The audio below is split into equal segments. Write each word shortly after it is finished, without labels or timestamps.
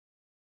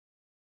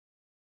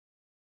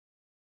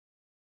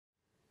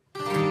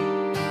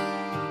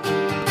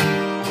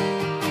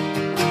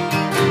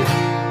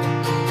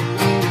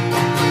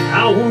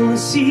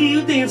see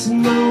you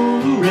dancing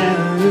all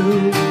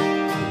around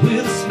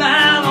with a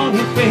smile on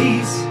your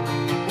face.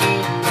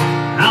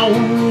 I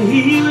wanna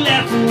hear you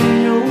laughing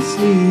in your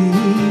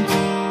sleep.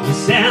 The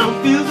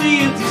sound fills the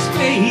empty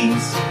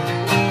space.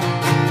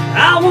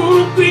 I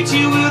wanna greet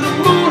you with a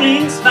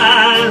morning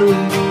smile,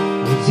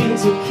 a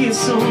gentle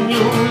kiss on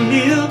your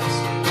lips,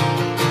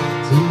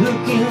 to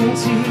look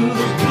into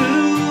the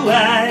blue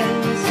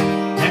eyes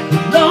that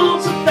could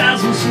launch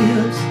 1,000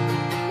 ships.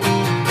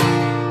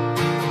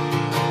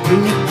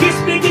 When you kiss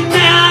me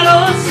goodnight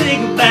or say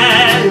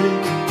goodbye,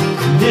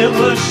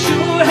 never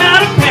sure how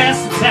to pass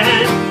the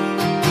time.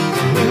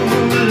 When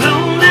we're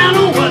alone, I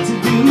know what to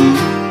do.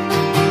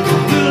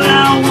 Girl,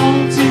 I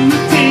want to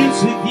dance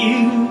with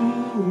you.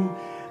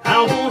 I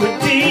want to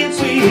dance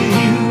with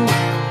you.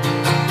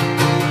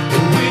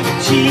 And with the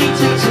cheek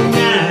touch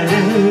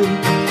tonight,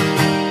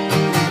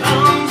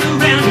 arms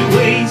around your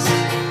waist,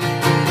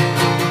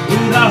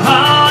 with our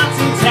hearts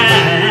in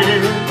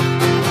time.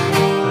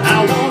 I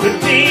want to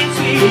dance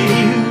with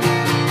you.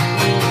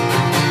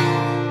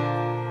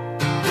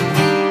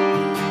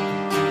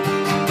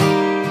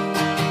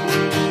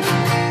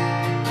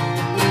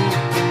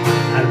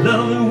 I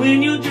love it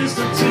when you're just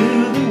up to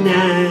the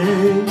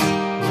nines,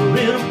 or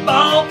in a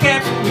ball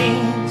cap and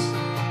jeans.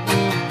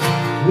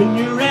 When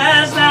your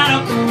eyes light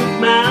up and look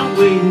my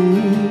way,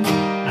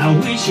 I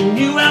wish you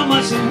knew how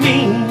much it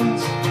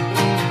means.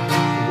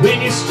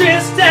 When you're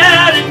stressed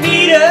out and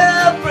need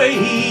a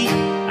break,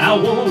 I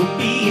wanna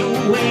be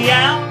your way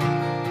out.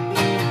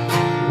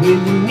 When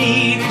you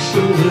need a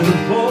shoulder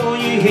for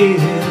your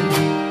head,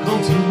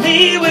 come to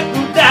me with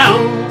no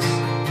doubts.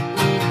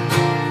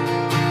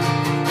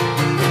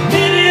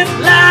 Minutes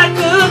like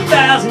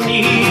 1,000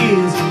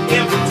 years,